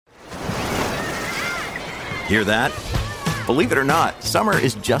Hear that? Believe it or not, summer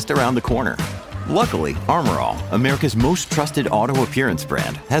is just around the corner. Luckily, Armor All, America's most trusted auto appearance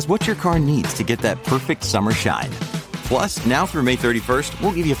brand, has what your car needs to get that perfect summer shine. Plus, now through May 31st,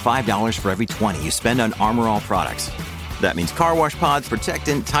 we'll give you $5 for every $20 you spend on Armor All products. That means car wash pods,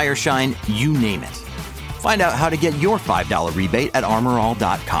 protectant, tire shine, you name it. Find out how to get your $5 rebate at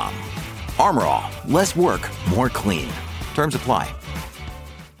armorall.com. Armor All, less work, more clean. Terms apply.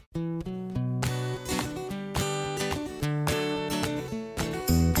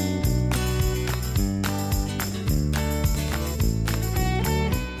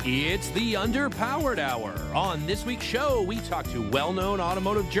 It's the Underpowered Hour. On this week's show, we talk to well-known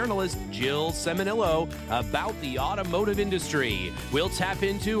automotive journalist Jill Ciminillo about the automotive industry. We'll tap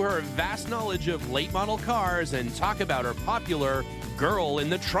into her vast knowledge of late-model cars and talk about her popular Girl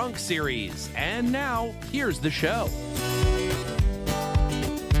in the Trunk series. And now, here's the show.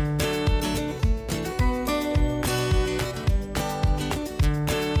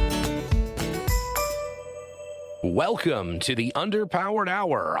 Welcome to the Underpowered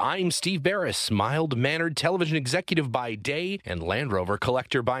Hour. I'm Steve Barris, mild-mannered television executive by day and Land Rover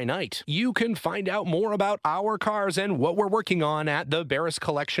collector by night. You can find out more about our cars and what we're working on at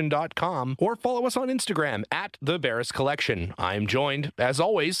thebarriscollection.com or follow us on Instagram at thebarriscollection. I'm joined, as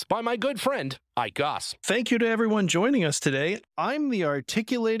always, by my good friend, Ike Goss. Thank you to everyone joining us today. I'm the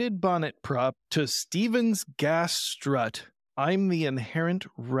articulated bonnet prop to Steven's gas strut. I'm the inherent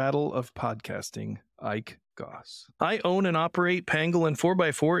rattle of podcasting, Ike Goss. I own and operate Pangle and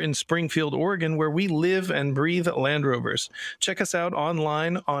 4x4 in Springfield, Oregon, where we live and breathe Land Rovers. Check us out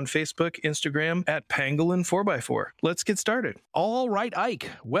online on Facebook, Instagram at Pangle and 4x4. Let's get started. All right, Ike.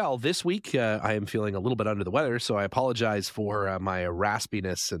 Well, this week I am feeling a little bit under the weather, so I apologize for my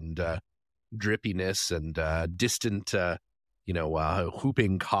raspiness and drippiness and distant,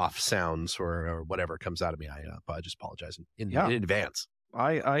 whooping cough sounds or whatever comes out of me. I just apologize in advance.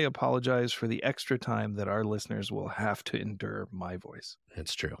 I apologize for the extra time that our listeners will have to endure my voice.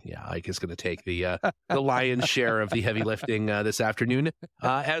 It's true. Yeah, Ike is going to take the lion's share of the heavy lifting this afternoon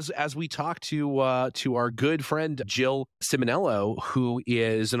as we talk to our good friend Jill Ciminillo, who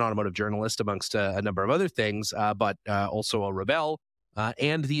is an automotive journalist amongst a number of other things, but also a rebel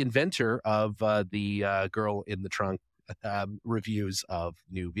and the inventor of the Girl in the Trunk reviews of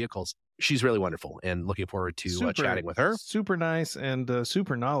new vehicles. She's really wonderful and looking forward to chatting with her. Super nice and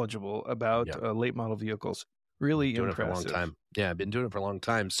super knowledgeable about late model vehicles. Really impressive. It for a long time. Yeah, I've been doing it for a long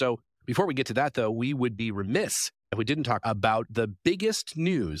time. So before we get to that, though, we would be remiss if we didn't talk about the biggest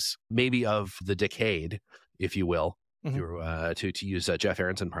news, maybe of the decade, if you will, to use Jeff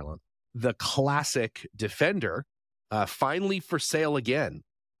Aronson parlance. The classic Defender finally for sale again,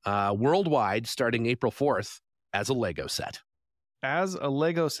 worldwide, starting April 4th as a Lego set. As a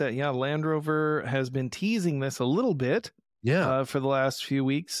Lego set, Land Rover has been teasing this a little bit for the last few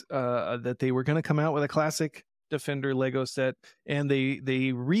weeks, that they were going to come out with a classic Defender Lego set, and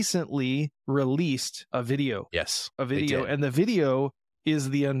they recently released a video. Yes, a video, and the video is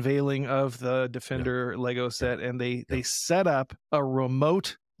the unveiling of the Defender Lego set, and they set up a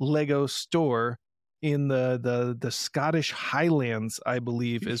remote Lego store in the Scottish Highlands, I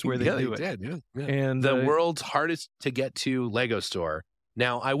believe, is where they do it. And the world's hardest to get to Lego store.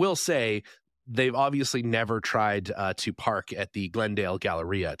 Now, I will say they've obviously never tried to park at the Glendale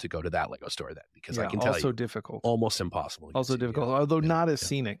Galleria to go to that Lego store then, because I can tell you, difficult, almost impossible. Also difficult, although not as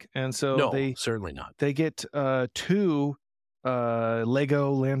scenic. And so certainly not. They get two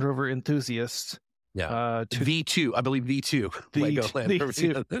Lego Land Rover enthusiasts. V2, I believe V2. Lego Land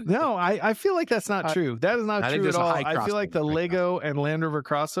Rover. No, I feel like that's not true. That is not true at all. I feel like the Lego and Land Rover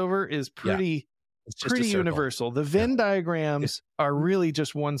crossover is pretty universal. The Venn diagrams are really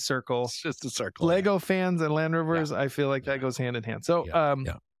just one circle. It's just a circle. Lego fans and Land Rovers, I feel like that goes hand in hand. So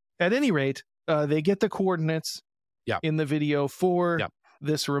at any rate, they get the coordinates in the video for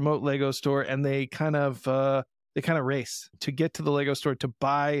this remote Lego store, and they kind of race to get to the Lego store to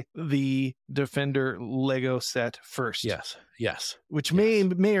buy the Defender Lego set first. Yes. Which may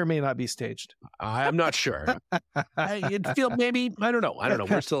or may not be staged. I'm not sure. I don't know.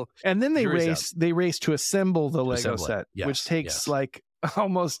 We're still. And then they race to assemble the Lego set, which takes like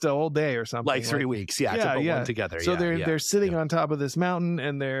almost a whole day or something. Like 3 weeks. To put one together. So they're sitting on top of this mountain,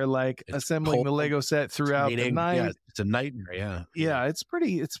 and they're like assembling the Lego set throughout the night. Yeah, it's a nightmare. It's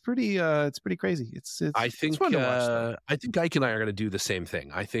pretty crazy. I think fun to watch, I think Ike and I are going to do the same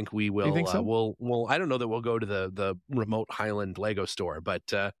thing. I think we will. You think so? We'll I don't know that we'll go to the remote Highland Lego store, but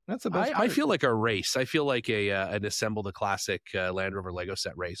that's the best part. I feel like a race. I feel like an assemble the classic Land Rover Lego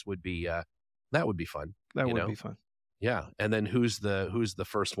set race would be that would be fun. That would be fun. Yeah, and then who's the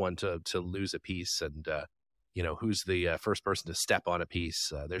first one to lose a piece and who's the first person to step on a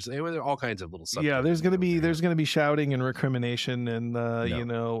piece. There are all kinds of little subjects. Yeah, there's gonna be shouting and recrimination, and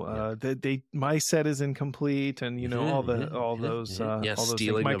my set is incomplete, and all those stealing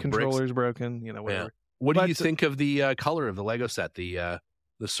things. My of controller's broken, whatever. Yeah. What do you think of the color of the Lego set?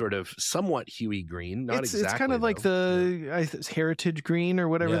 The sort of somewhat huey green, It's kind of like the heritage green or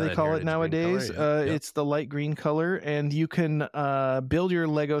whatever they call it nowadays. Color, It's the light green color, and you can build your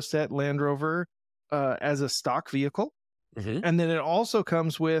Lego set Land Rover as a stock vehicle. And then it also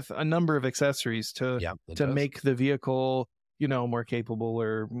comes with a number of accessories to make the vehicle, more capable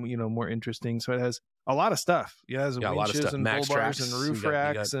or, more interesting. So it has a lot of stuff. It has winches and bull bars and roof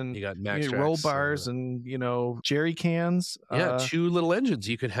racks and you got max roll bars and, jerry cans. 2 little engines.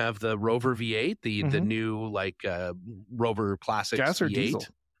 You could have the Rover V8, the new Rover Classic gas or V8, diesel,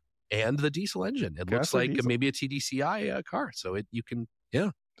 and the diesel engine. It looks like maybe a TDCI car. So you can,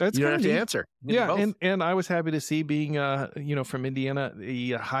 That's you don't have to answer. And I was happy to see, being from Indiana,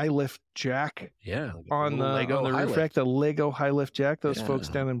 the high lift jack. On the roof rack, the Lego high lift jack. Those folks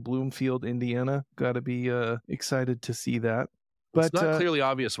down in Bloomfield, Indiana, got to be excited to see that. But it's not clearly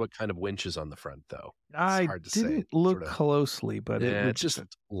obvious what kind of winch is on the front, though. I didn't look closely, but it's just a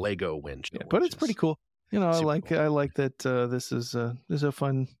Lego winch. But it's pretty cool. I like that. This is a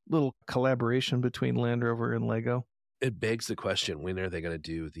fun little collaboration between Land Rover and Lego. It begs the question: when are they going to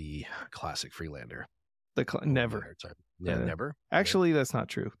do the classic Freelander? Never. Never. Actually, that's not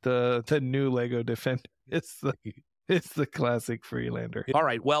true. The new Lego Defender. It's the classic Freelander. All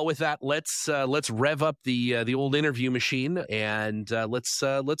right. Well, with that, let's rev up the old interview machine, and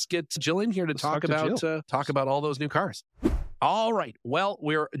let's get Jill in here to talk about all those new cars. All right. Well,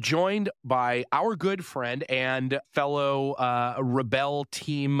 we're joined by our good friend and fellow Rebel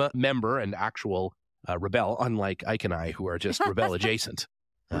team member and actual Rebel, unlike Ike and I, who are just Rebel adjacent.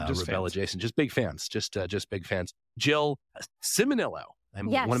 Just big fans. Just big fans. Jill Ciminillo. I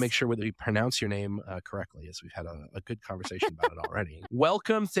want to make sure that we pronounce your name correctly, as we've had a good conversation about it already.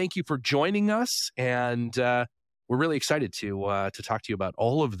 Welcome. Thank you for joining us. And we're really excited to talk to you about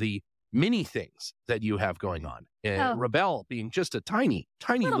all of the many things that you have going on. Rebel being just a tiny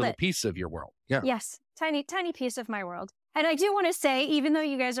little piece of your world. Yeah. Yes. Tiny piece of my world. And I do want to say, even though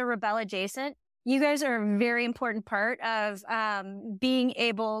you guys are Rebel adjacent, you guys are a very important part of being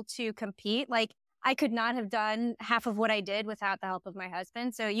able to compete. Like, I could not have done half of what I did without the help of my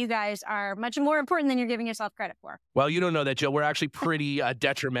husband. So you guys are much more important than you're giving yourself credit for. Well, you don't know that, Jill. We're actually pretty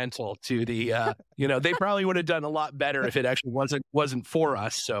detrimental to the, they probably would have done a lot better if it actually wasn't for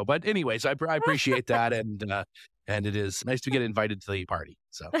us. So, but anyways, I appreciate that. And it is nice to get invited to the party.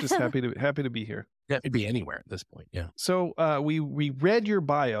 So just happy to be here. Yeah, it'd be anywhere at this point. Yeah. So we read your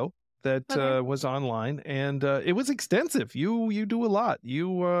bio that was online, and it was extensive. You do a lot.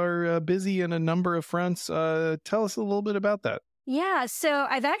 You are busy in a number of fronts. Tell us a little bit about that. Yeah, so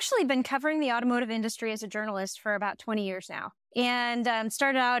I've actually been covering the automotive industry as a journalist for about 20 years now, and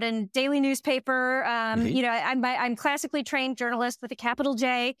started out in daily newspaper. I'm classically trained journalist with a capital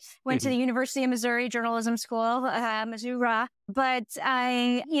J. Went to the University of Missouri Journalism School, Missouri. But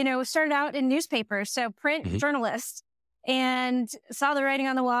I, started out in newspapers, so print journalist. And saw the writing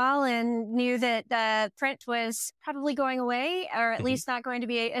on the wall and knew that print was probably going away, or at least not going to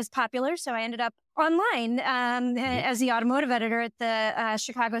be as popular. So I ended up online as the automotive editor at the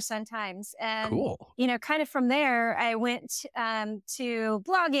Chicago Sun-Times. And, cool. Kind of from there, I went to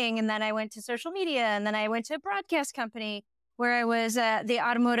blogging, and then I went to social media, and then I went to a broadcast company where I was the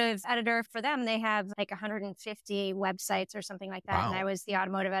automotive editor for them. They have like 150 websites or something like that. Wow. And I was the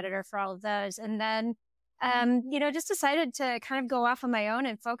automotive editor for all of those. And then just decided to kind of go off on my own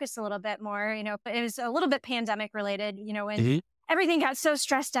and focus a little bit more. But it was a little bit pandemic related, when everything got so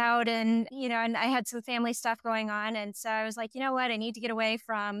stressed out and I had some family stuff going on. And so I was like, you know what, I need to get away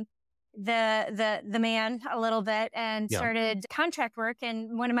from the man a little bit and started contract work.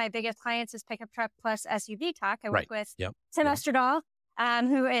 And one of my biggest clients is Pickup Truck Plus SUV Talk. I work with Tim Esterdahl,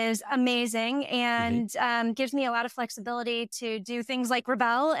 who is amazing and gives me a lot of flexibility to do things like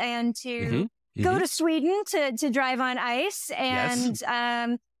Rebel and to go to Sweden to drive on ice. And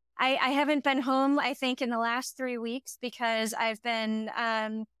I haven't been home, I think, in the last 3 weeks because I've been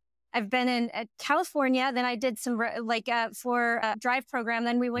in California. Then I did some for a drive program.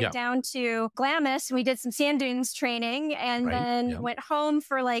 Then we went down to Glamis and we did some sand dunes training, and then went home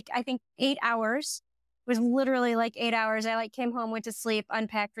for I think 8 hours. It was literally 8 hours. I came home, went to sleep,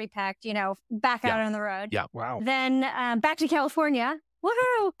 unpacked, repacked, back out on the road. Yeah. Wow. Then back to California.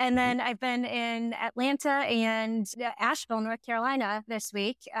 Woohoo! And then I've been in Atlanta and Asheville, North Carolina this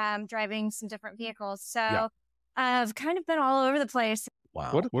week, driving some different vehicles. So I've kind of been all over the place.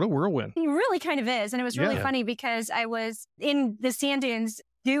 Wow. What a whirlwind. It really kind of is. And it was really Yeah. funny because I was in the sand dunes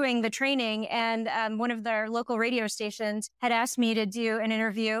doing the training, and one of their local radio stations had asked me to do an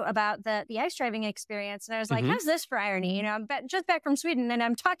interview about the ice driving experience. And I was like, how's this for irony? You know, I'm just back from Sweden and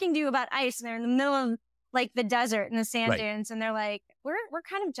I'm talking to you about ice, and they're in the middle of like the desert and the sand dunes. And they're like, we're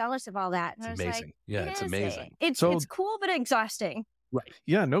kind of jealous of all that. And It's I was amazing. like, Yeah, it's amazing. It's cool, but exhausting. Right.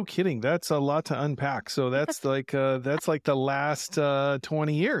 Yeah, no kidding. That's a lot to unpack. So that's like the last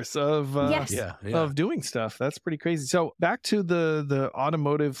 20 years of Yes. of doing stuff. That's pretty crazy. So back to the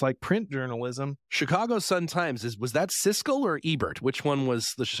automotive like print journalism. Chicago Sun-Times, was that Siskel or Ebert? Which one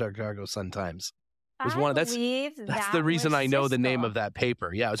was the Chicago Sun-Times? Was one that's the reason I know the name of that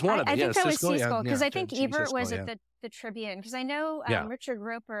paper. Yeah, it was one of them. I think that was Siskel, Siskel, because I think Ebert Siskel, was at the Tribune, because I know Richard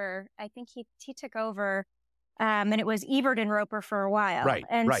Roper, I think he took over, and it was Ebert and Roper for a while. Right,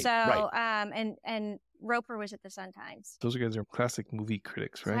 and right, so right. and Roper was at the Sun-Times. Those guys are classic movie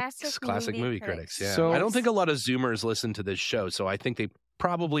critics, right? Classic movie critics. Yeah. So I don't think a lot of Zoomers listen to this show, so I think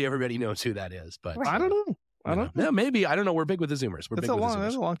probably everybody knows who that is. But I don't know. I don't know. Yeah, maybe. I don't know. We're big with the Zoomers. That's a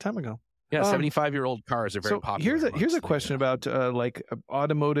long time ago. Yeah, 75-year-old cars are very popular. Here's a question about like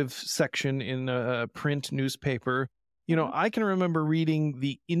automotive section in a print newspaper. You know, I can remember reading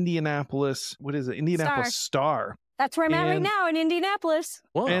the Indianapolis Star. That's where I'm at right now, in Indianapolis.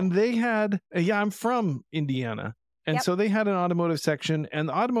 Whoa. And they had, I'm from Indiana. And so they had an automotive section, and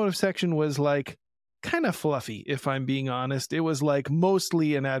the automotive section was like kind of fluffy, if I'm being honest. It was like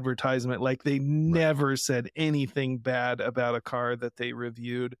mostly an advertisement. Like they never said anything bad about a car that they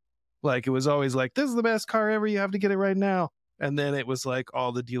reviewed. Like it was always like, this is the best car ever. You have to get it right now. And then it was like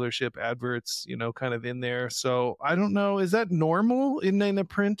all the dealership adverts, you know, kind of in there. So I don't know. Is that normal in a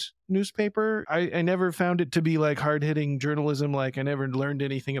print newspaper? I never found it to be like hard-hitting journalism. Like I never learned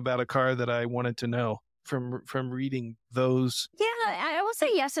anything about a car that I wanted to know from reading those. Yeah, I will say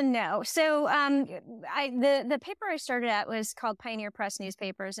yes and no. So the paper I started at was called Pioneer Press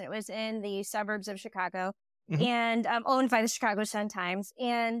Newspapers, and it was in the suburbs of Chicago. Mm-hmm. And owned by the Chicago Sun-Times.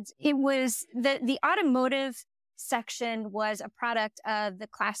 And it was the automotive section was a product of the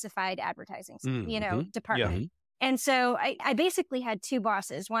classified advertising, department. Yeah. And so I basically had two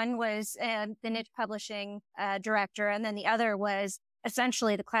bosses. One was the niche publishing director, and then the other was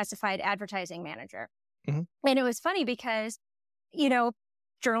essentially the classified advertising manager. Mm-hmm. And it was funny because, you know,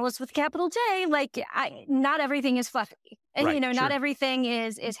 journalists with a capital J, like not everything is fluffy, and not everything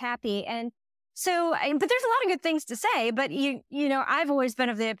is happy. And so, but there's a lot of good things to say, but you know, I've always been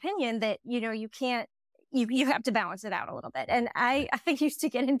of the opinion that, you know, you can't, you have to balance it out a little bit. And I used to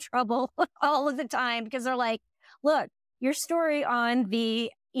get in trouble all of the time because they're like, look, your story on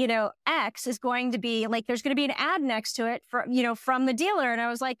the, you know, X is going to be like, there's going to be an ad next to it from the dealer. And I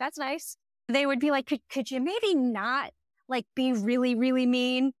was like, that's nice. They would be like, could you maybe not like be really, really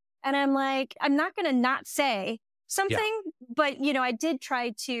mean? And I'm like, I'm not going to not say something, but you know, I did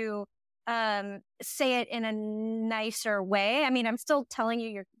try to say it in a nicer way. I mean, I'm still telling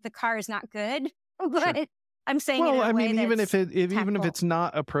you the car is not good, but I'm saying it in a way even if it's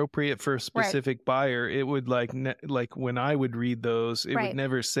not appropriate for a specific buyer, it would like when I would read those, it would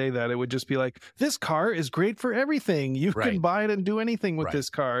never say that. It would just be like, this car is great for everything. You can buy it and do anything with this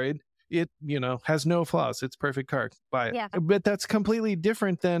car. It you know, has no flaws. It's a perfect car. Buy it. Yeah. But that's completely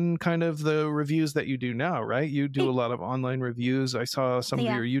different than kind of the reviews that you do now, right? You do a lot of online reviews. I saw some of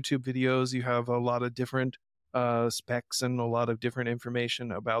your YouTube videos. You have a lot of different specs and a lot of different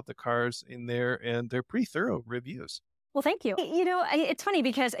information about the cars in there, and they're pretty thorough reviews. Well, thank you. You know, it's funny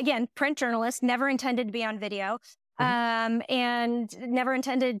because, again, print journalist, never intended to be on video. And never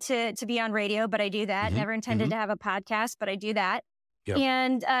intended to be on radio, but I do that. Mm-hmm. Never intended to have a podcast, but I do that. Yep.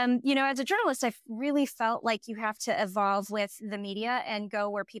 And, you know, as a journalist, I really felt like you have to evolve with the media and go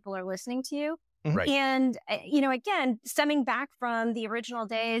where people are listening to you. Right. And, you know, again, stemming back from the original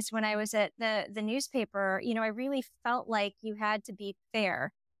days when I was at the newspaper, you know, I really felt like you had to be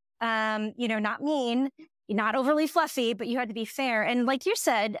fair, you know, not mean, not overly fluffy, but you had to be fair. And like you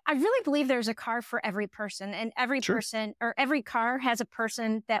said, I really believe there's a car for every person, and every person or every car has a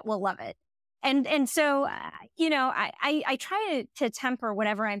person that will love it. And so, you know, I try to temper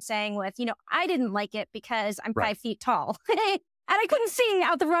whatever I'm saying with, you know, I didn't like it because I'm 5 feet tall and I couldn't see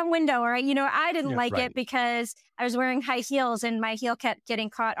out the wrong window. Or, you know, I didn't like it because I was wearing high heels and my heel kept getting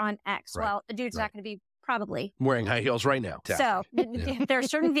caught on X. Right. Well, the dude's not going to be probably wearing high heels right now. So there are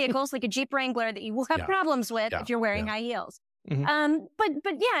certain vehicles like a Jeep Wrangler that you will have problems with if you're wearing high heels. Mm-hmm.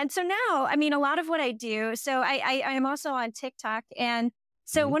 But yeah. And so now, I mean, a lot of what I do, so I am also on TikTok, and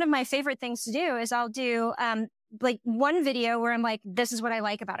so one of my favorite things to do is I'll do like one video where I'm like, this is what I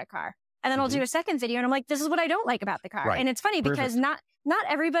like about a car. And then I'll do a second video and I'm like, this is what I don't like about the car. Right. And it's funny because not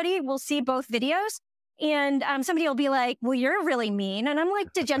everybody will see both videos. And somebody will be like, well, you're really mean. And I'm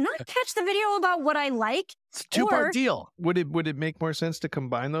like, did you not catch the video about what I like? It's a two-part deal. Would it make more sense to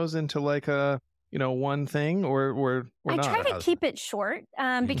combine those into like a, one thing or I not? try to keep it short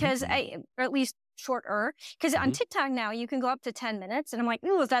because or at least shorter, because on TikTok now you can go up to 10 minutes and I'm like,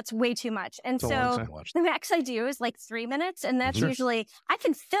 ooh, that's way too much. And It's a long so time. the max I do is like 3 minutes. And that's usually, I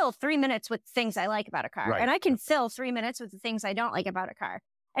can fill 3 minutes with things I like about a car. Right. And I can fill 3 minutes with the things I don't like about a car.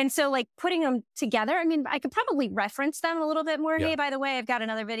 And so like putting them together, I mean, I could probably reference them a little bit more. Yeah. Hey, by the way, I've got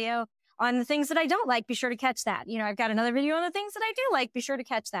another video on the things that I don't like. Be sure to catch that. I've got another video on the things that I do like. Be sure to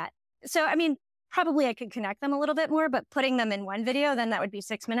catch that. So, I mean, probably I could connect them a little bit more, but putting them in one video, then that would be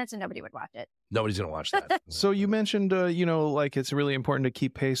 6 minutes and nobody would watch it. Nobody's going to watch that. So you mentioned, like it's really important to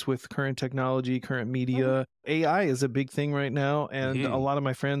keep pace with current technology, current media. AI is a big thing right now. And a lot of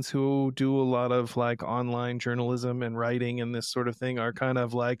my friends who do a lot of like online journalism and writing and this sort of thing are kind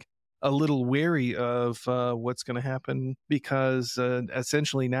of like a little wary of what's going to happen because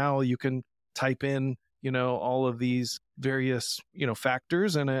essentially now you can type in, all of these various,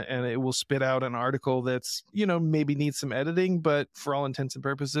 factors and it will spit out an article that's, maybe needs some editing, but for all intents and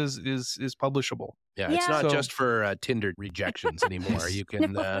purposes is publishable. Yeah, it's Yeah. not just for Tinder rejections anymore. You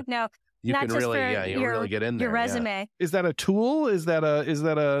can No, you not can just really for you really get in there. your resume. Is that a tool? Is that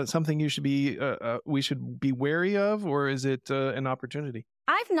a something you should be we should be wary of, or is it an opportunity?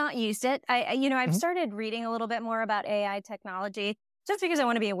 I've not used it. I've started reading a little bit more about AI technology just because I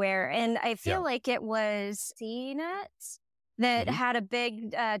want to be aware. And I feel like it was CNET that had a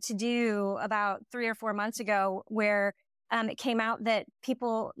big to-do about 3 or 4 months ago where it came out that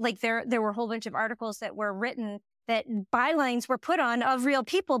people, like there were a whole bunch of articles that were written that bylines were put on of real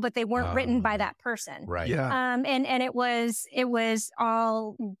people, but they weren't written by that person. Right. Yeah. And it was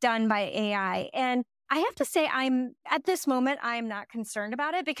all done by AI. And I have to say, at this moment, I'm not concerned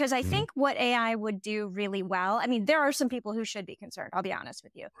about it because I think what AI would do really well, I mean, there are some people who should be concerned, I'll be honest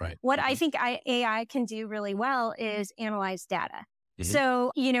with you. Right. What I think AI can do really well is analyze data.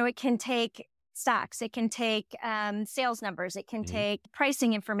 So, it can take stocks, it can take sales numbers, it can take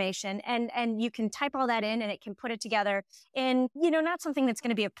pricing information, and you can type all that in and it can put it together in, not something that's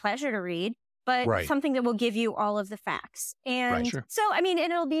going to be a pleasure to read, but something that will give you all of the facts. And so, I mean,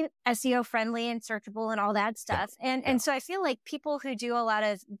 it'll be SEO friendly and searchable and all that stuff. And so I feel like people who do a lot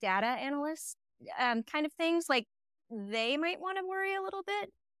of data analysts kind of things, like they might want to worry a little bit.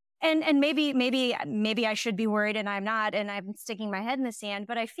 And maybe I should be worried and I'm not, and I'm sticking my head in the sand,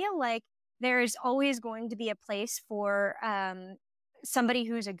 but I feel like there is always going to be a place for somebody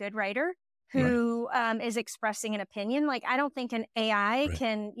who's a good writer who is expressing an opinion. Like, I don't think an AI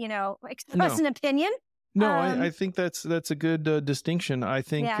can, express an opinion. No, I think that's a good distinction. I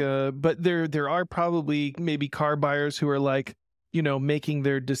think, but there are probably maybe car buyers who are like, making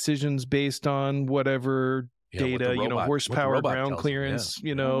their decisions based on whatever data, horsepower, ground clearance,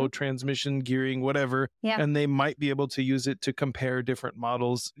 transmission, gearing, whatever. Yeah. And they might be able to use it to compare different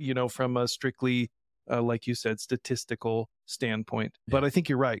models, from a strictly, like you said, statistical standpoint. But I think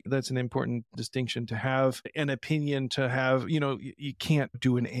you're right. That's an important distinction to have an opinion, to have, you can't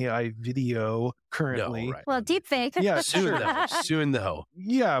do an AI video currently. No, right. Well, deep fake. Yeah, Soon though.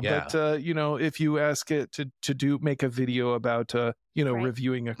 Yeah. But, if you ask it to make a video about,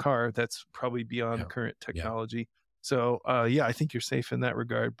 reviewing a car, that's probably beyond current technology. So, I think you're safe in that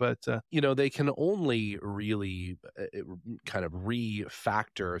regard. But, they can only really kind of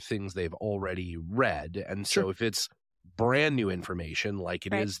refactor things they've already read. And so if it's brand new information, like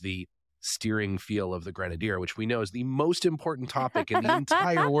it is the steering feel of the Grenadier, which we know is the most important topic in the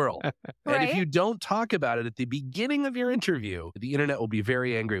entire world. And if you don't talk about it at the beginning of your interview, the internet will be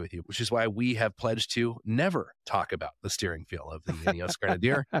very angry with you, which is why we have pledged to never talk about the steering feel of the Ineos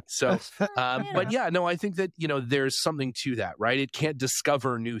Grenadier. So, but I think that, there's something to that, right? It can't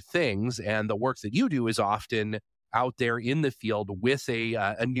discover new things. And the work that you do is often out there in the field with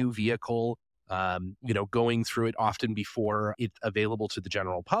a new vehicle, going through it often before it's available to the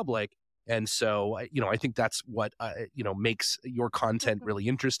general public. And so, I think that's what, makes your content really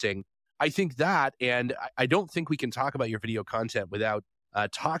interesting. I think that, and I don't think we can talk about your video content without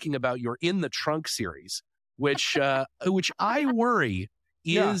talking about your In the Trunk series, which I worry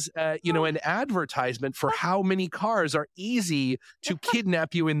is, an advertisement for how many cars are easy to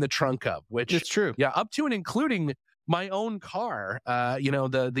kidnap you in the trunk of, which it's true. Yeah, up to and including my own car,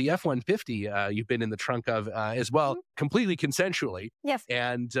 the F-150 you've been in the trunk of as well, completely consensually. Yes.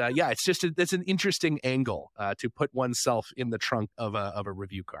 And it's just, that's an interesting angle to put oneself in the trunk of a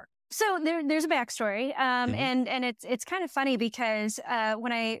review car. So there's a backstory, and it's kind of funny because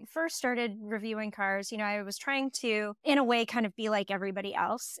when I first started reviewing cars, I was trying to, in a way, kind of be like everybody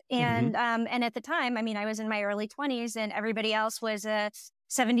else, and at the time, I mean, I was in my early 20s, and everybody else was a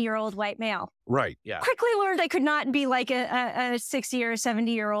 70-year-old white male. Right. Yeah. Quickly learned I could not be like a 60 or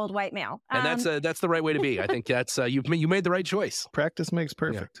 70-year-old white male. And that's the right way to be. I think that's you made the right choice. Practice makes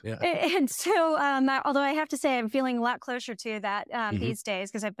perfect. Yeah. And so, although I have to say, I'm feeling a lot closer to that these days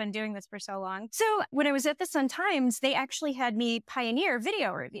because I've been doing this for so long. So when I was at the Sun-Times, they actually had me pioneer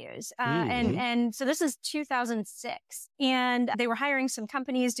video reviews, and so this is 2006, and they were hiring some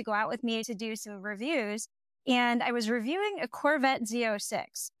companies to go out with me to do some reviews. And I was reviewing a Corvette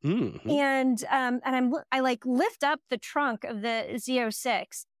Z06, and I like lift up the trunk of the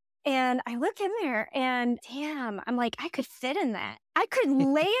Z06, and I look in there, and damn, I'm like, I could fit in that. I could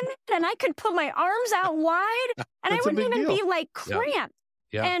lay in it, and I could put my arms out wide, and I wouldn't even be like cramped.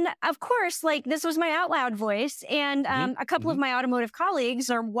 Yeah. And of course, like this was my out loud voice, and a couple of my automotive colleagues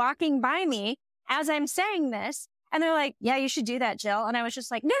are walking by me as I'm saying this. And they're like, yeah, you should do that, Jill. And I was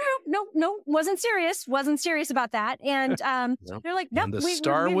just like, no, wasn't serious about that. And they're like, no, the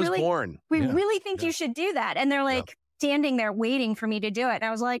star was born. We really think you should do that. And they're like standing there waiting for me to do it. And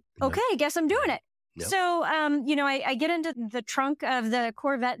I was like, okay, guess I'm doing it. Yep. So, I get into the trunk of the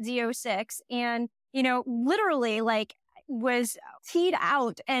Corvette Z06 and, literally like was teed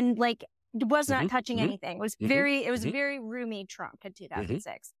out and like was not touching anything. It was a very roomy trunk in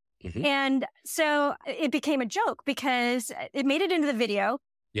 2006. And so it became a joke because it made it into the video.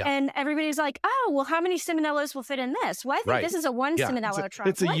 Yeah. And everybody's like, oh, well, how many Ciminellos will fit in this? Well, I think this is a one Ciminillo trunk.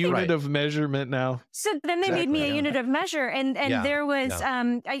 It's a unit of measurement now. So then they made me a unit of measure. And there was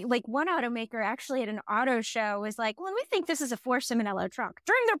like one automaker actually at an auto show was like, well, we think this is a 4 Ciminillo trunk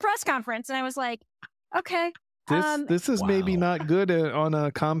during their press conference. And I was like, okay. This is maybe not good on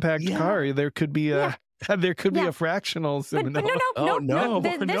a compact car. There could be a... There could be a fractional Ciminillo. No.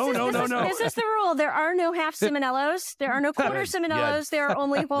 This is the rule. There are no half Ciminellos. There are no quarter Ciminellos. There are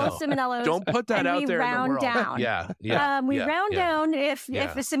only whole Ciminellos. Don't put that out there in the world. Down. We round down if the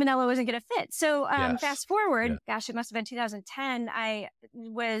Ciminillo isn't going to fit. So fast forward, gosh, it must have been 2010. I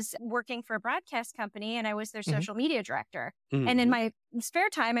was working for a broadcast company and I was their social media director. And in my spare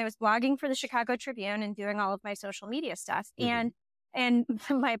time, I was blogging for the Chicago Tribune and doing all of my social media stuff. And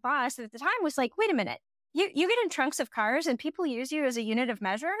my boss at the time was like, wait a minute. You get in trunks of cars and people use you as a unit of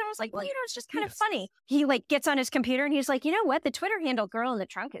measure. And I was like, well, it's just kind of funny. He like gets on his computer and he's like, you know what? The Twitter handle girl in the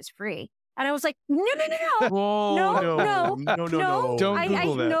trunk is free. And I was like, no. No. Don't Google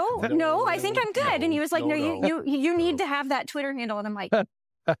that. No, I think I'm good. And he was like, no, you need to have that Twitter handle. And I'm like,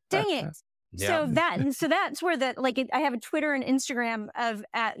 dang it. Yeah. So that's where I have a Twitter and Instagram of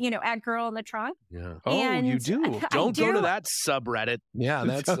at girl in the trunk. Yeah. And you do. Don't go to that subreddit. Yeah,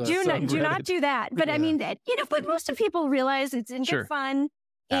 that's do not do that. But I mean, but most of people realize it's in good fun.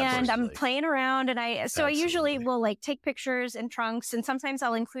 And I'm playing around, and I usually will like take pictures in trunks, and sometimes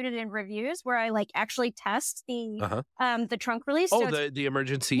I'll include it in reviews where I like actually test the trunk release. Oh, so the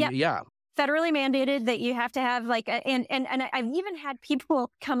emergency, federally mandated that you have to have like and I've even had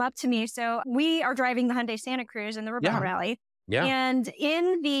people come up to me. So we are driving the Hyundai Santa Cruz in the Rebel Rally. Yeah. And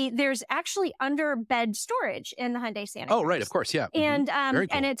there's actually under bed storage in the Hyundai Santa Cruz. Oh, right. Of course. Yeah. And, cool.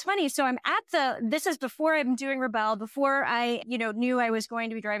 And it's funny. So I'm this is before I'm doing Rebel, before I, knew I was going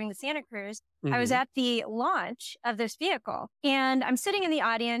to be driving the Santa Cruz. I was at the launch of this vehicle and I'm sitting in the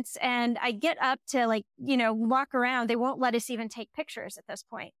audience and I get up to walk around. They won't let us even take pictures at this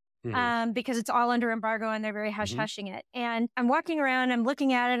point. Because it's all under embargo and they're very hush-hushing it. And I'm walking around, I'm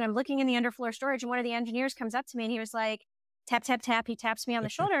looking at it, I'm looking in the underfloor storage, and one of the engineers comes up to me and he was like, tap, tap, tap. He taps me on the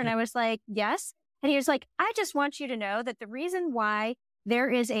shoulder and I was like, yes. And he was like, I just want you to know that the reason why there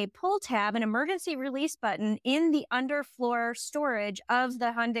is a pull tab, an emergency release button in the underfloor storage of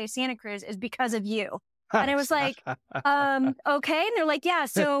the Hyundai Santa Cruz is because of you. And I was like, okay. And they're like, yeah,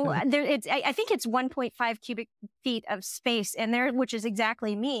 so I think it's 1.5 cubic feet of space in there, which is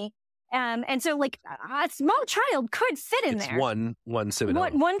exactly me. And so like a small child could fit in there. One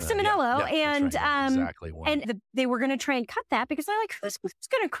Ciminillo. One Ciminillo. And, exactly one. And they were going to try and cut that because they're like, who's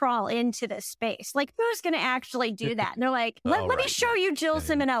going to crawl into this space? Like, who's going to actually do that? And they're like, let me show you Jill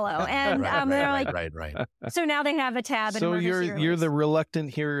Ciminillo. And they're like, right. So now they have a tab. So you're the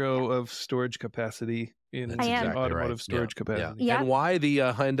reluctant hero of storage capacity. In automotive storage capacity. Yeah. And why the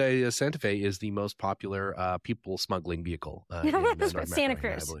Hyundai Santa Fe is the most popular people smuggling vehicle. Santa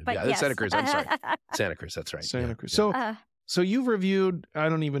Cruz. Santa Cruz. I'm sorry. Santa Cruz. That's right. Santa Cruz. So you've reviewed, I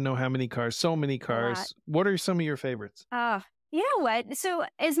don't even know how many cars, so many cars. What are some of your favorites? You know what? So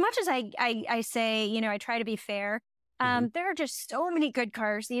as much as I say, I try to be fair, There are just so many good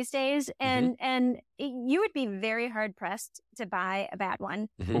cars these days, and you would be very hard pressed to buy a bad one.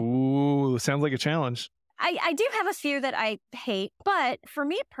 Ooh, sounds like a challenge. I do have a few that I hate, but for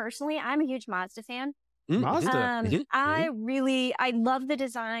me personally, I'm a huge Mazda fan. Mazda. I love the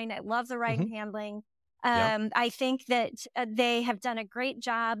design. I love the ride and handling. I think that they have done a great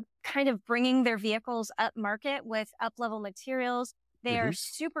job kind of bringing their vehicles up market with up-level materials. They are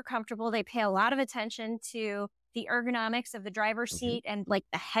super comfortable. They pay a lot of attention to the ergonomics of the driver's seat and like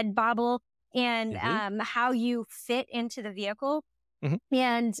the head bobble and how you fit into the vehicle.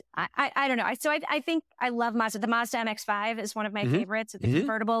 And I don't know. So I think I love Mazda. The Mazda MX-5 is one of my favorites. It's a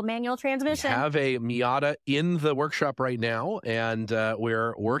convertible manual transmission. We have a Miata in the workshop right now, and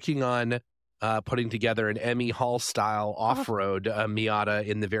we're working on putting together an Emmy Hall style off-road Miata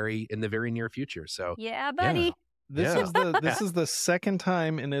in the very near future. So yeah, buddy. This is the second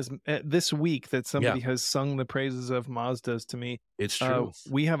time in this week that somebody has sung the praises of Mazdas to me. It's true.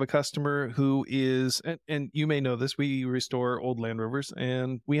 We have a customer who is, and you may know this, we restore old Land Rovers,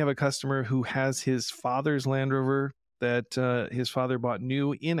 and we have a customer who has his father's Land Rover that his father bought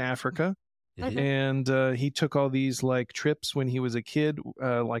new in Africa. And he took all these like trips when he was a kid,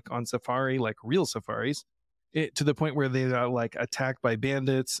 like on safari, like real safaris. To the point where they got like attacked by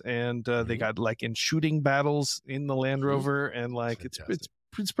bandits and they got like in shooting battles in the Land Rover and like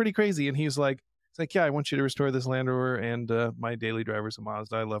it's pretty crazy. And he's like, yeah, I want you to restore this Land Rover, and my daily driver's a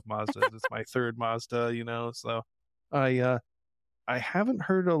Mazda. I love Mazda. It's my third Mazda, so I haven't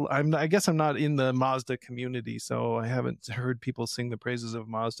heard I guess I'm not in the Mazda community, so I haven't heard people sing the praises of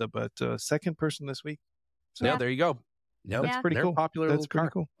Mazda, but second person this week. So there you go. That's pretty cool. That's pretty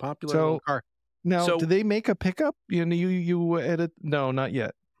cool. Popular little car. Now, do they make a pickup? You edit? No, not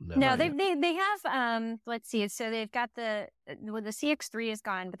yet. No, they have. Let's see. So they've got the CX-3 is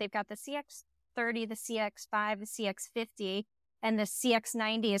gone, but they've got the CX-30, the CX-5, the CX-50, and the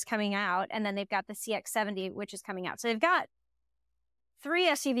CX-90 is coming out, and then they've got the CX-70, which is coming out. So they've got 3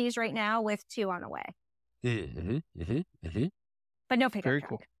 SUVs right now with 2 on the way. But no pickup truck.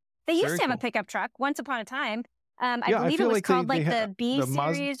 Cool. They used to have a pickup truck once upon a time. I believe it was called the B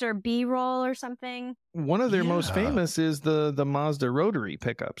series or B roll or something. One of their most famous is the Mazda rotary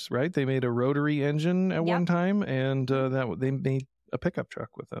pickups, right? They made a rotary engine at one time, and they made a pickup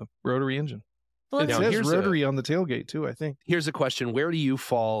truck with a rotary engine. Well, it says rotary on the tailgate too, I think. Here's a question: where do you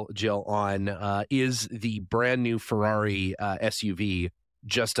fall, Jill, on is the brand new Ferrari SUV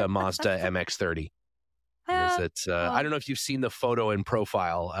just a Mazda MX-30? I don't know if you've seen the photo and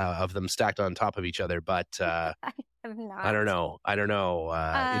profile of them stacked on top of each other, but I don't know.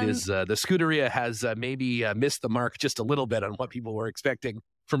 It is the Scuderia has maybe missed the mark just a little bit on what people were expecting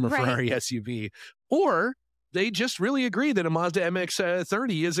from a Ferrari SUV, or they just really agree that a Mazda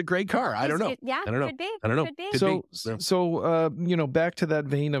MX-30 is a great car. I don't know. Yeah, I don't know. Could be. I don't know. Could be. So back to that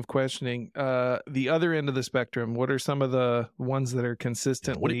vein of questioning, the other end of the spectrum, what are some of the ones that are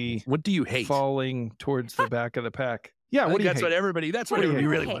consistently what do you hate? Falling towards the back of the pack? Yeah, that's what everybody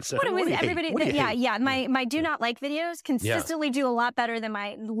really wants to say. My do not like videos consistently do a lot better than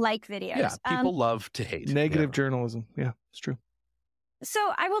my like videos. Yeah, people love to hate. Negative journalism. Yeah, it's true.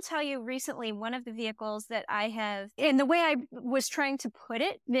 So I will tell you recently, one of the vehicles that I have, and the way I was trying to put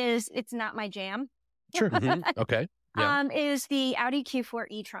it is it's not my jam. Sure. Okay. Yeah. Is the Audi Q4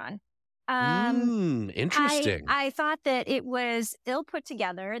 e-tron. Interesting. I thought that it was ill put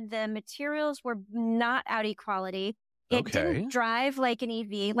together. The materials were not Audi quality. It didn't drive like an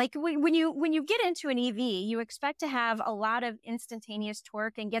EV. Like when you get into an EV, you expect to have a lot of instantaneous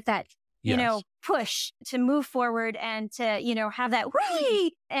torque and get that push to move forward and to, have that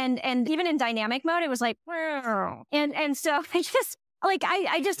whee! And even in dynamic mode, it was like, and so I just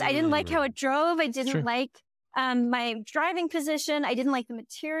I didn't like how it drove. I didn't like my driving position. I didn't like the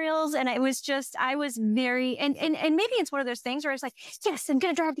materials. And it was just, I was very, and maybe it's one of those things where it's like, yes, I'm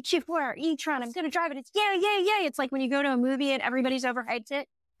going to drive the Q4 e-tron. I'm going to drive it. It's yay. It's like when you go to a movie and everybody's overhyped it.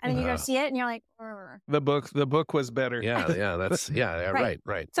 And then you go see it and you're like, the book was better.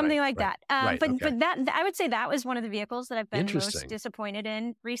 Right. Something like that. But that, I would say that was one of the vehicles that I've been most disappointed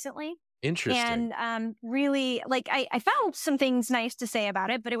in recently. Interesting. And really, I found some things nice to say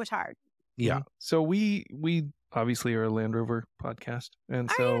about it, but it was hard. Yeah. So we obviously are a Land Rover podcast. And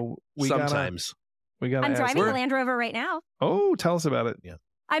so we sometimes we got I'm driving a Land Rover right now. Oh, tell us about it. Yeah.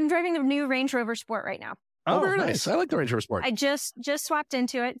 I'm driving the new Range Rover Sport right now. Oh, very nice. I like the Range Rover Sport. I just swapped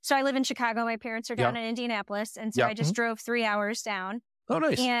into it. So I live in Chicago. My parents are down in Indianapolis. And so I just drove 3 hours down. Oh,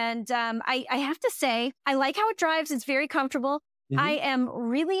 nice. And I have to say, I like how it drives. It's very comfortable. I am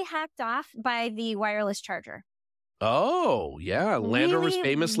really hacked off by the wireless charger. Oh, yeah. Land Rover's Really,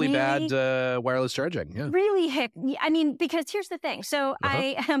 famously really, bad wireless charging. Yeah. really I mean, because here's the thing. So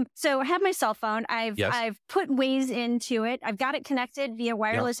I have my cell phone. Yes. I've put Waze into it. I've got it connected via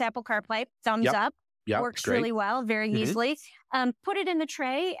wireless Apple CarPlay. Thumbs up. Yep. Works Great. really well, very easily. Put it in the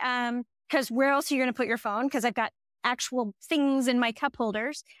tray. Because where else are you going to put your phone? Because I've got actual things in my cup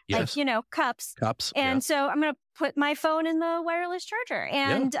holders, Yes. like, cups. Cups. And so I'm going to put my phone in the wireless charger.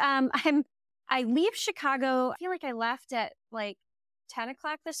 And I leave Chicago. I feel like I left at like 10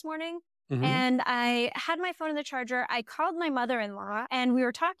 o'clock this morning. And I had my phone in the charger. I called my mother-in-law and we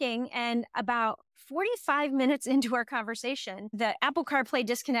were talking, and about 45 minutes into our conversation, the Apple CarPlay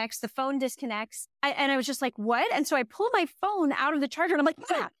disconnects, the phone disconnects. And I was just like, what? And so I pull my phone out of the charger and I'm like,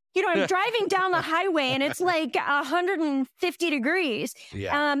 I'm driving down the highway and it's like 150 degrees.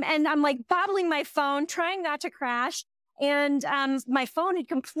 Yeah. And I'm like bottling my phone, trying not to crash. And my phone had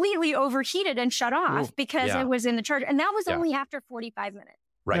completely overheated and shut off because it was in the charger. And that was only after 45 minutes.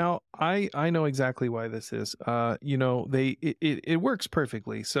 Right. Now, I know exactly why this is. It works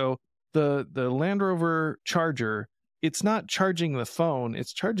perfectly. So the Land Rover charger, it's not charging the phone,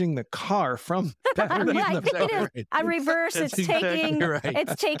 it's charging the car from battery in the phone. It is a reverse. It's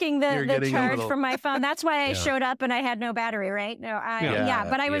taking the charge from my phone. That's why I showed up and I had no battery, right? No,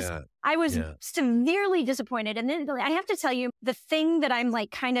 but I was severely disappointed. And then I have to tell you, the thing that I'm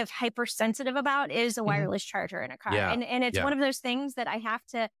like kind of hypersensitive about is a wireless charger in a car. Yeah. And it's one of those things that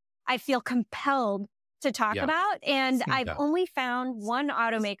I feel compelled to talk about. And I've only found one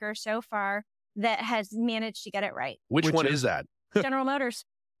automaker so far that has managed to get it right. Which one is that? General Motors.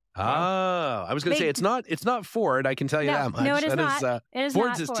 I was going to say it's not Ford. I can tell you that much. No, it is not.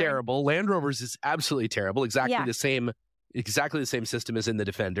 Ford's is terrible. Land Rover's is absolutely terrible. Exactly the same system as in the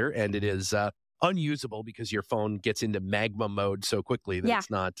Defender, and it is unusable because your phone gets into magma mode so quickly that it's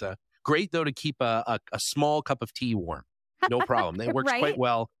not great. Though to keep a small cup of tea warm, no problem. It works quite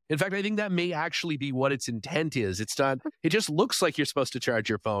well. In fact, I think that may actually be what its intent is. It's not. It just looks like you're supposed to charge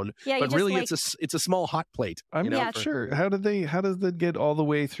your phone, but really it's a small hot plate. I'm not sure. How does it get all the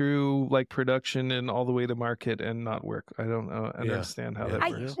way through like production and all the way to market and not work? I don't know. I don't understand how that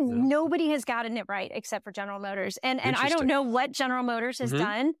works. Nobody has gotten it right except for General Motors, and I don't know what General Motors has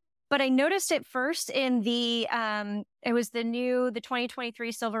done. But I noticed it first in the it was the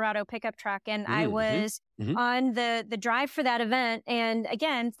 2023 Silverado pickup truck, and I was on the drive for that event. And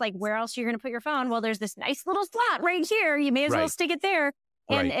again, it's like, where else are you going to put your phone? Well, there's this nice little slot right here. You may as well stick it there.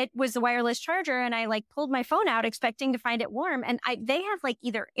 And it was the wireless charger, and I like pulled my phone out expecting to find it warm, and they have like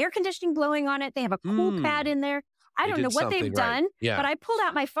either air conditioning blowing on it, they have a cool pad in there. I don't know what they've done, but I pulled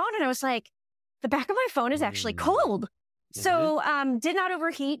out my phone and I was like, the back of my phone is actually cold. So did not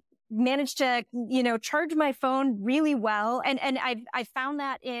overheat. Managed to, charge my phone really well. And I found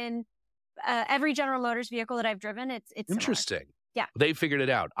that in every General Motors vehicle that I've driven. It's interesting. Similar. Yeah. They figured it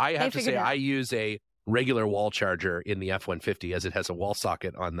out. I have to say, I use a regular wall charger in the F-150 as it has a wall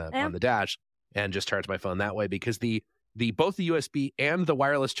socket on the dash, and just charge my phone that way because both the USB and the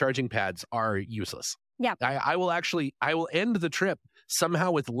wireless charging pads are useless. Yeah. I will end the trip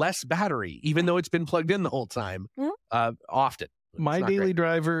somehow with less battery, even though it's been plugged in the whole time, often. My daily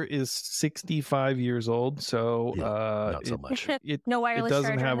driver is 65 years old, so not so much. No wireless charger.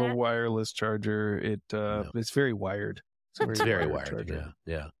 It doesn't have a wireless charger. It's very very wired.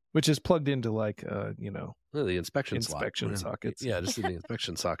 Yeah. Which is plugged into like the inspection sockets. Yeah, just in the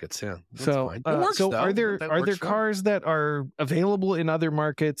inspection sockets. Yeah. That's so fine. Works, so are there works cars that are available in other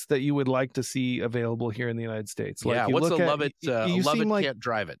markets that you would like to see available here in the United States? Like what's a love it? Love it, can't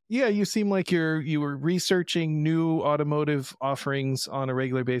drive it. Yeah, you seem like you were researching new automotive offerings on a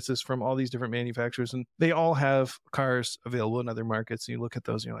regular basis from all these different manufacturers, and they all have cars available in other markets. And you look at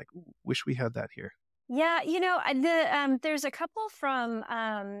those and you're like, wish we had that here. Yeah, there's a couple from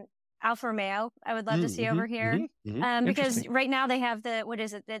Alfa Romeo I would love to see over here because right now they have the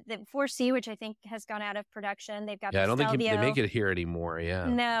 4C, which I think has gone out of production. They've got I don't think they make it here anymore.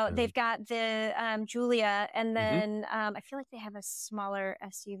 They've got the Giulia, and then I feel like they have a smaller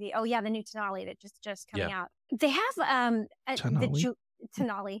SUV. Oh yeah, the new Tonale that just coming out. They have the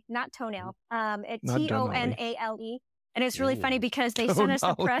Tonale, not toenail. It's Tonale, and it's really funny because they sent us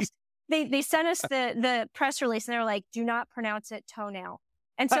the press. They sent us the press release, and they were like, "Do not pronounce it toenail."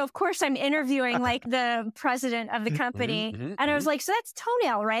 And so, of course, I'm interviewing like the president of the company, and I was like, "So that's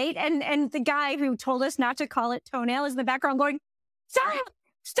toenail, right?" And the guy who told us not to call it toenail is in the background going, "Sorry,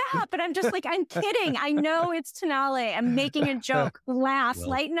 stop. And I'm just like, I'm kidding. I know it's Tonale. I'm making a joke. Laugh,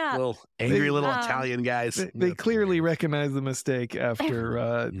 lighten up. Little angry little Italian guys. They clearly recognize the mistake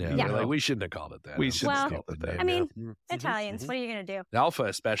after. They're like, we shouldn't have called it that. We shouldn't have Well, called it that. I mean, Italians, what are you going to do? Alpha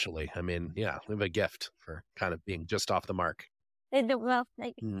especially. I mean, we have a gift for kind of being just off the mark. Well,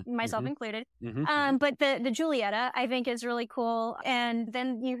 myself included. But the Giulietta, I think, is really cool. And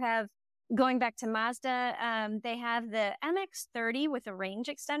then you have, going back to Mazda, they have the MX-30 with a range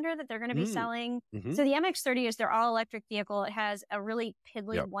extender that they're going to be selling. So the MX-30 is their all-electric vehicle. It has a really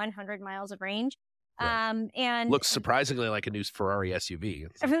piddly 100 miles of range. Right. And looks surprisingly like a new Ferrari SUV.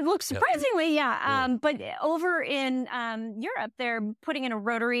 It looks surprisingly, but over in Europe, they're putting in a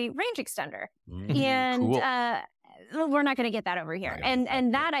rotary range extender. And cool. We're not going to get that over here.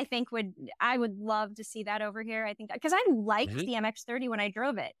 And that I think I would love to see that over here. I think because I liked the MX-30 when I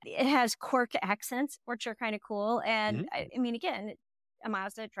drove it. It has cork accents, which are kind of cool. And I mean, again, a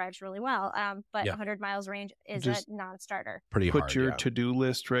Mazda drives really well. But 100 miles range is a non-starter. Pretty hard. Put your to-do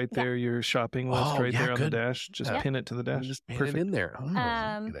list right there, your shopping list there on the dash. Just pin it to the dash. Just pin it in there.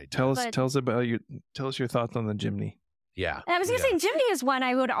 Tell us your thoughts on the Jimny. Yeah. And I was going to say, Jimny is one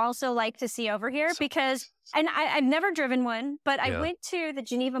I would also like to see over here because, and I've never driven one, but I went to the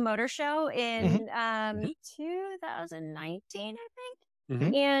Geneva Motor Show in 2019, I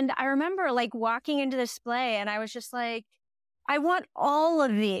think. And I remember like walking into the display and I was just like, I want all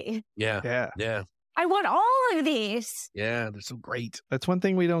of these. Yeah. I want all of these. Yeah, they're so great. That's one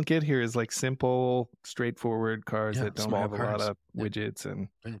thing we don't get here is like simple, straightforward cars that don't have a lot of widgets, and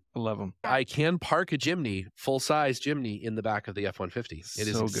I love them. I can park a Jimny, full-size Jimny, in the back of the F-150. It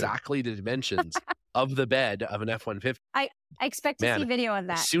is exactly the dimensions of the bed of an F-150. I expect to see video of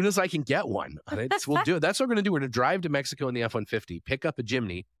that. As soon as I can get one, we'll do it. That's what we're going to do. We're going to drive to Mexico in the F-150, pick up a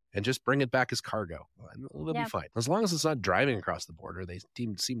Jimny, and just bring it back as cargo. It'll be fine. As long as it's not driving across the border, they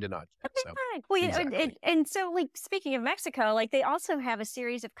seem to not. So. Well, and so, like, speaking of Mexico, like, they also have a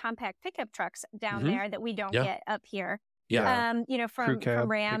series of compact pickup trucks down there that we don't get up here. Yeah. From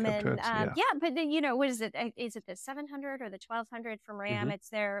Ram and trucks, but then, what is it? Is it the 700 or the 1200 from Ram? It's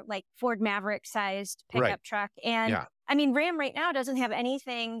their like Ford Maverick sized pickup truck. And I mean, Ram right now doesn't have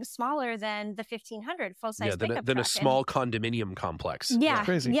anything smaller than the 1500 full size pickup truck. Than a small condominium complex. Yeah.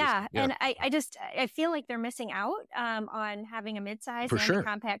 Crazy. Yeah. And I feel like they're missing out on having a midsize and a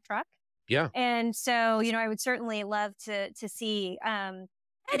compact truck. Yeah. And so, I would certainly love to see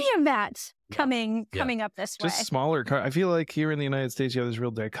any of that coming up this way. Just smaller cars. I feel like here in the United States, you have this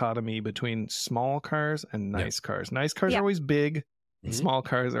real dichotomy between small cars and nice cars. Nice cars are always big. And small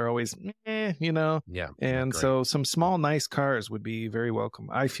cars are always, Yeah. And so some small, nice cars would be very welcome,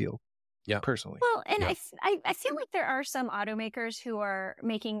 I feel. Yeah. Personally. Well, and I feel like there are some automakers who are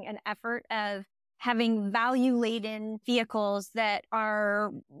making an effort of having value-laden vehicles that are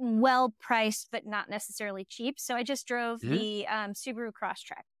well-priced but not necessarily cheap. So I just drove the Subaru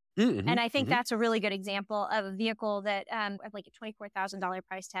Crosstrek. And I think that's a really good example of a vehicle that like a $24,000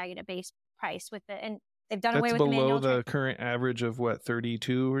 price tag at a base price with it. And they've done away with the manual. That's below the current average of what,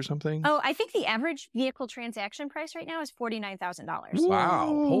 32 or something? Oh, I think the average vehicle transaction price right now is $49,000. Wow.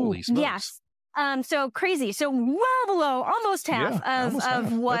 Holy smokes. Yes. So crazy. So well below, almost half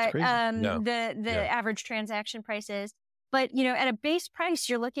of what the average transaction price is. But, at a base price,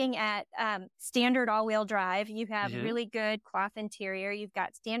 you're looking at standard all-wheel drive. You have really good cloth interior. You've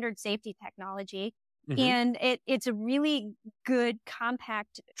got standard safety technology. And it's a really good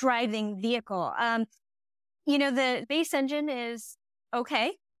compact driving vehicle. The base engine is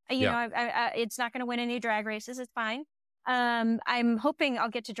okay. It's not going to win any drag races. It's fine. I'm hoping I'll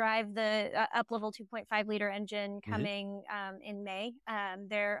get to drive the up-level 2.5 liter engine coming in May.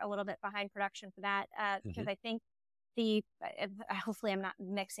 They're a little bit behind production for that because I think hopefully I'm not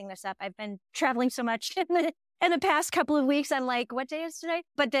mixing this up. I've been traveling so much in the past couple of weeks. I'm like, what day is today?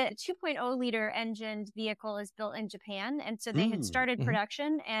 But the 2.0 liter engined vehicle is built in Japan. And so they had started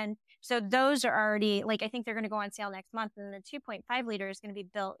production. And so those are already, like, I think they're going to go on sale next month. And the 2.5 liter is going to be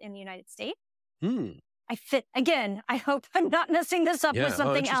built in the United States. I hope I'm not messing this up with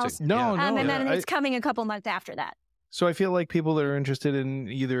something else. No. And then it's coming a couple months after that. So I feel like people that are interested in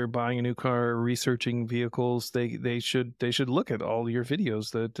either buying a new car or researching vehicles, they should look at all your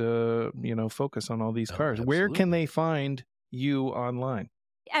videos that focus on all these cars. Where can they find you online?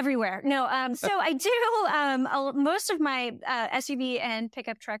 Everywhere. No. So I do most of my SUV and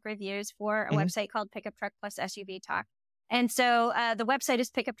pickup truck reviews for a website called Pickup Truck Plus SUV Talk. And so the website is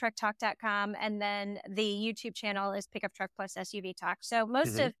pickuptrucktalk.com, and then the YouTube channel is Pickup Truck Plus SUV Talk. So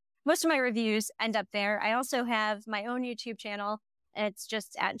most of my reviews end up there. I also have my own YouTube channel. It's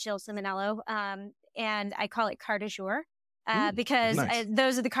just at Jill Ciminillo, and I call it Car du Jour. because nice.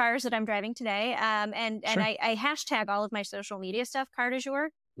 those are the cars that I'm driving today. And Sure. I hashtag all of my social media stuff car du jour,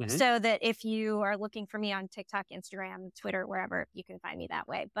 so that if you are looking for me on TikTok, Instagram, Twitter, wherever, you can find me that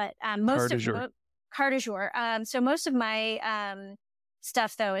way. But most of car du jour. So most of my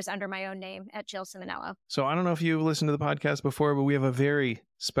stuff, though, is under my own name at Jill Ciminillo. So I don't know if you've listened to the podcast before, but we have a very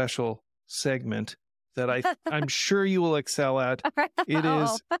special segment that I'm sure you will excel at.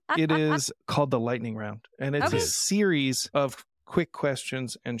 It is called the lightning round, and it's a series of quick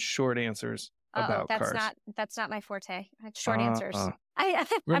questions and short answers about cars. That's not my forte. Short answers. I'm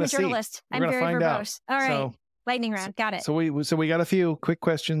gonna a journalist. We're I'm gonna very find verbose. out. All right. So, lightning round. Got it. So we got a few quick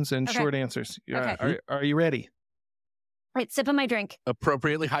questions and short answers. Okay. Are you ready? Right. Sip of my drink.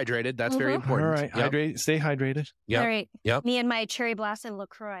 Appropriately hydrated. That's very important. All right. Yep. Stay hydrated. Yep. All right. Yep. Me and my cherry blossom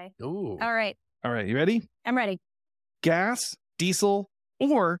LaCroix. Ooh. All right. All right. You ready? I'm ready. Gas, diesel,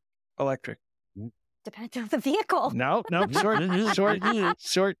 or electric? Depends on the vehicle. No.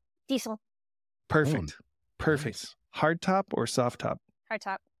 Short. Diesel. Perfect. Perfect. Hard top or soft top? Hard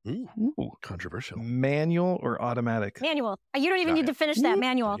top. Ooh. Controversial. Manual or automatic? Manual. You don't even need to finish that.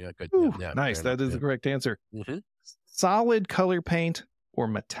 Manual. Yeah, good. Ooh, Yeah, nice. That is the correct answer. Mm-hmm. Solid color paint or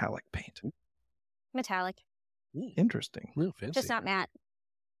metallic paint? Metallic. Interesting. Real fancy. Just not matte.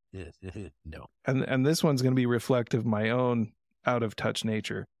 No. And this one's going to be reflective of my own out of touch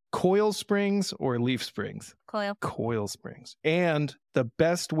nature. Coil springs or leaf springs? Coil. Coil springs. And the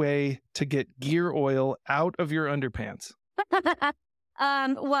best way to get gear oil out of your underpants?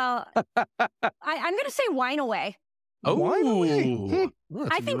 Well, I'm going to say Wine Away. Oh, Wine Away. Well,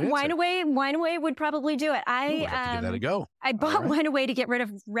 I think Wine Away would probably do it. We'll have to give that a go. I bought Wine Away to get rid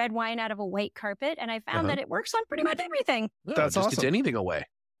of red wine out of a white carpet, and I found that it works on pretty much everything. Yeah, That's just awesome. gets anything away.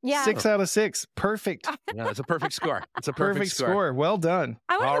 Yeah. 6 out of 6. Perfect. Yeah, it's a perfect score. It's a Perfect score. Well done.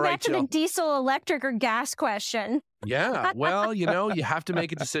 I want to All go right, back to Jill. the diesel, electric, or gas question. Yeah. Well, you have to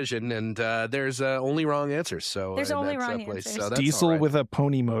make a decision, and there's only wrong answers. So There's only that's wrong that place. answers. So that's Diesel all right. with a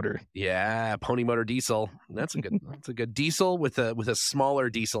pony motor. Yeah, pony motor diesel. That's a good diesel with a smaller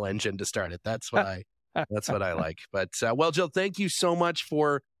diesel engine to start it. That's what I like. But well, Jill, thank you so much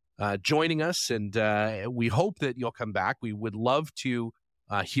for joining us, and we hope that you'll come back. We would love to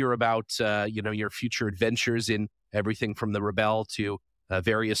hear about your future adventures in everything from the Rebelle to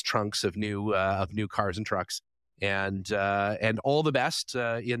various trunks of new cars and trucks, and all the best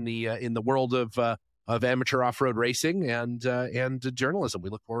in the world of amateur off-road racing and journalism. We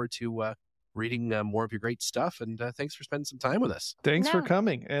look forward to reading more of your great stuff, and thanks for spending some time with us. Thanks for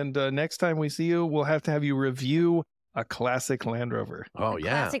coming. And next time we see you, we'll have to have you review a classic Land Rover. Oh,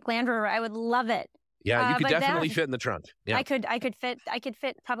 yeah. Classic Land Rover. I would love it. Yeah, you could but definitely fit in the trunk. Yeah. I could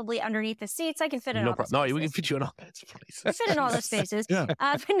fit probably underneath the seats. I can fit in all the spaces. No, we can fit you in all those places. I fit in all the spaces. Yeah.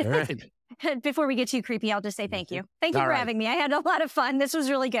 All right. Before we get too creepy, I'll just say thank you. Thank you All for right. having me. I had a lot of fun. This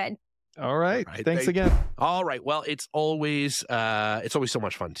was really good. All right. All right, Thanks thank again. All right. Well, it's always so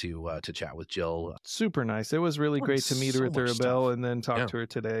much fun to chat with Jill. Super nice. It was really Oh, great to meet her so at the much Rebelle stuff. and then talk Yeah. to her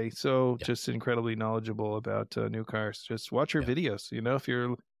today. So Yeah. just incredibly knowledgeable about new cars. Just watch her Yeah. videos. If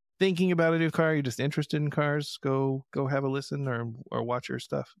you're thinking about a new car, you're just interested in cars, go have a listen or watch her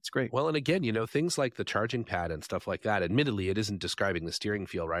stuff. It's great. Well, and again, things like the charging pad and stuff like that. Admittedly, it isn't describing the steering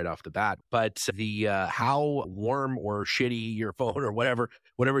feel right off the bat, but the how warm or shitty your phone or whatever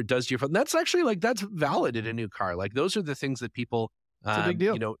it does to your phone, that's actually that's valid in a new car. Like those are the things that people, It's a big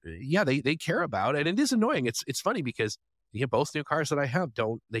deal. They care about, and it is annoying. It's funny because both new cars that I have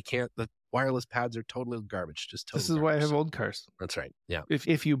the wireless pads are totally garbage. Just totally This is why I garbage. have old cars. That's right. Yeah.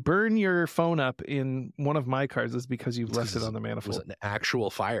 If you burn your phone up in one of my cars, it's because you've left it on the It was manifold. an actual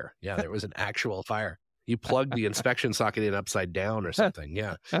fire. Yeah, there was an actual fire. You plugged the inspection socket in upside down or something.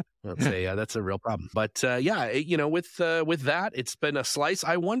 Yeah, that's a real problem. But with that, it's been a slice.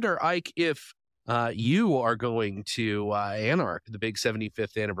 I wonder, Ike, if you are going to Anarch, the big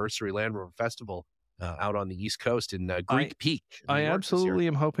 75th anniversary Land Rover Festival out on the East Coast in Greek Peak. New I York this year. absolutely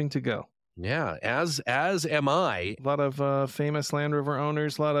am hoping to go. Yeah, as am I. A lot of famous Land Rover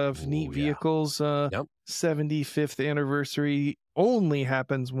owners, a lot of neat yeah. vehicles. 75th anniversary only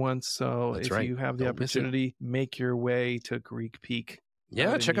happens once. So That's if right. you have the Don't miss it. opportunity, make your way to Greek Peak.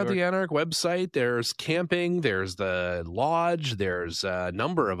 Yeah, in check New out the Anarch website. There's camping, there's the lodge, there's a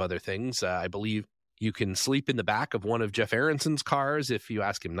number of other things. I believe you can sleep in the back of one of Jeff Aronson's cars if you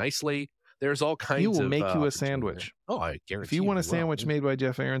ask him nicely. There's all kinds of... He will make you a opportunity sandwich. there. Oh, I guarantee If you want a he will. sandwich made by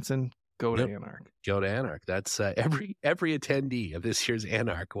Jeff Aronson, Go to Anarch. Go to Anarch. That's every attendee of this year's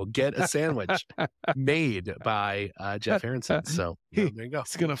Anarch will get a sandwich made by Jeff Aronson. So there you go.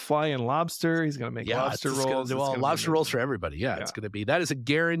 He's gonna fly in lobster. He's gonna make lobster rolls. Gonna do all lobster rolls for everybody. Yeah, it's gonna be, that is a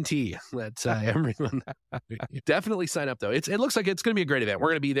guarantee that everyone definitely sign up though. It looks like it's gonna be a great event. We're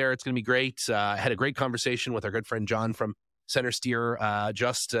gonna be there. It's gonna be great. I had a great conversation with our good friend John from Center Steer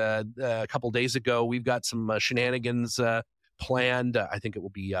just a couple days ago. We've got some shenanigans planned. I think it will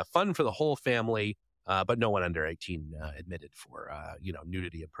be fun for the whole family, but no one under 18 admitted for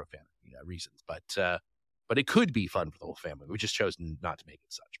nudity and profanity reasons. But it could be fun for the whole family. We just chose not to make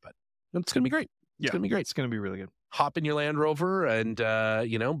it such. But it's going to be great. It's going to be great. It's going to be really good. Hop in your Land Rover and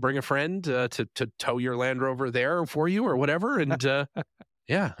bring a friend to tow your Land Rover there for you or whatever, and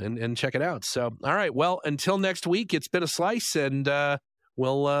and check it out. So, all right. Well, until next week, it's been a slice, and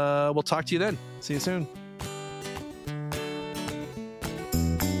we'll talk to you then. See you soon.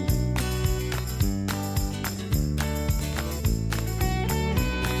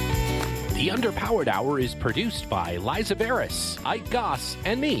 The Underpowered Hour is produced by Liza Barris, Ike Goss,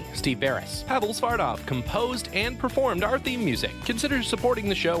 and me, Steve Barris. Pavel Svardov composed and performed our theme music. Consider supporting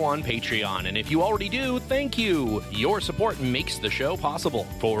the show on Patreon, and if you already do, thank you. Your support makes the show possible.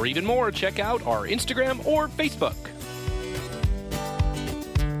 For even more, check out our Instagram or Facebook.